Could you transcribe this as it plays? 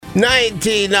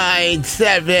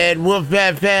99.7 Wolf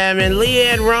FM and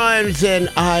Leanne Rhymes and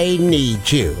I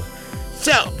Need You.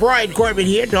 So, Brian Corbin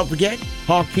here. Don't forget,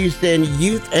 Hawk Houston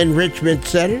Youth Enrichment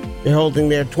Center. They're holding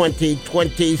their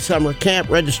 2020 summer camp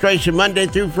registration Monday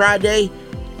through Friday,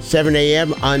 7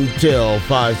 a.m. until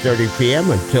 5:30 p.m.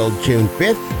 until June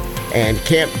 5th. And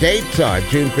camp dates are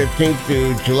June 15th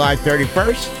through July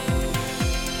 31st.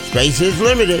 Space is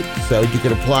limited, so you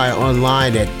can apply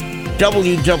online at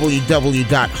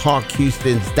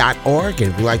www.hawkhoustons.org.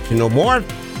 And if you'd like to know more,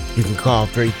 you can call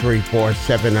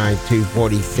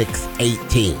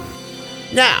 334-792-4618.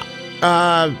 Now,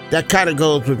 that kind of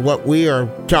goes with what we are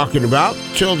talking about.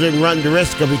 Children run the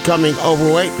risk of becoming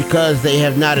overweight because they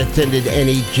have not attended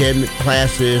any gym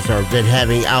classes or been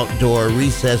having outdoor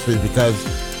recesses because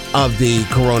of the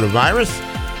coronavirus.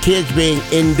 Kids being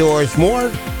indoors more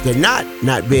than not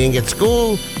being at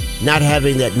school, not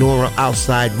having that normal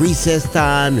outside recess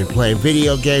time and playing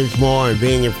video games more and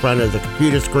being in front of the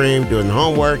computer screen doing the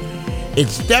homework.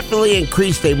 It's definitely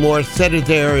increased a more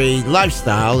sedentary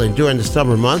lifestyle, and during the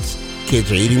summer months, kids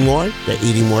are eating more, they're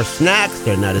eating more snacks,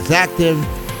 they're not as active,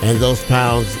 and those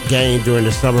pounds gained during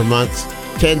the summer months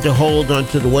tend to hold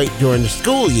onto the weight during the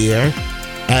school year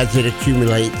as it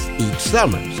accumulates each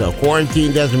summer. So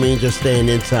quarantine doesn't mean just staying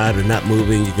inside or not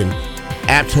moving. You can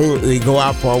absolutely go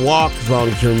out for a walk as long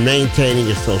as you're maintaining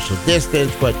your social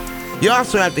distance, but you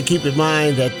also have to keep in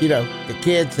mind that, the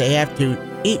kids, they have to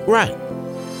eat right.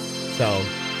 So you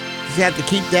just have to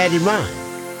keep that in mind.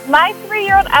 My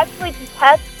 3-year-old actually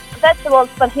detests vegetables,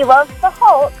 but he loves the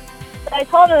Hulk. But I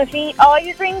told him if you eat all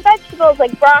your green vegetables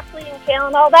like broccoli and kale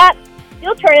and all that,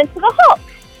 you'll turn into the Hulk.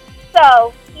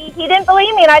 So he didn't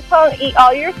believe me, and I told him, eat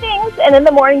all your things, and in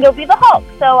the morning you'll be the Hulk.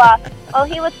 So while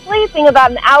he was sleeping, about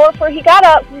an hour before he got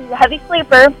up, he's a heavy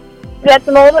sleeper, we had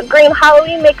some old green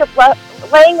Halloween makeup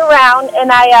laying around,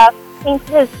 and I painted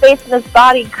his face and his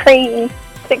body green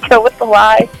to go with the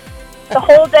lie. The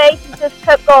whole day he just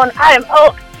kept going, I am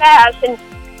Hulk Smash, and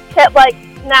kept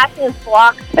smashing his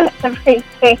blocks and everything.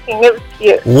 It was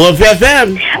cute. Wolf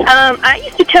FM. I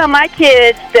used to tell my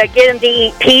kids to get them to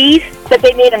eat peas, but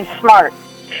they made them smart.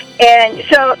 And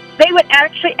so they would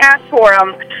actually ask for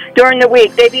them during the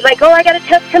week. They'd be like, I got a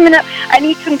test coming up. I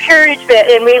need some encouragement.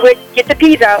 And we would get the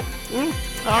peas out.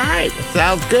 All right.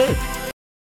 Sounds good.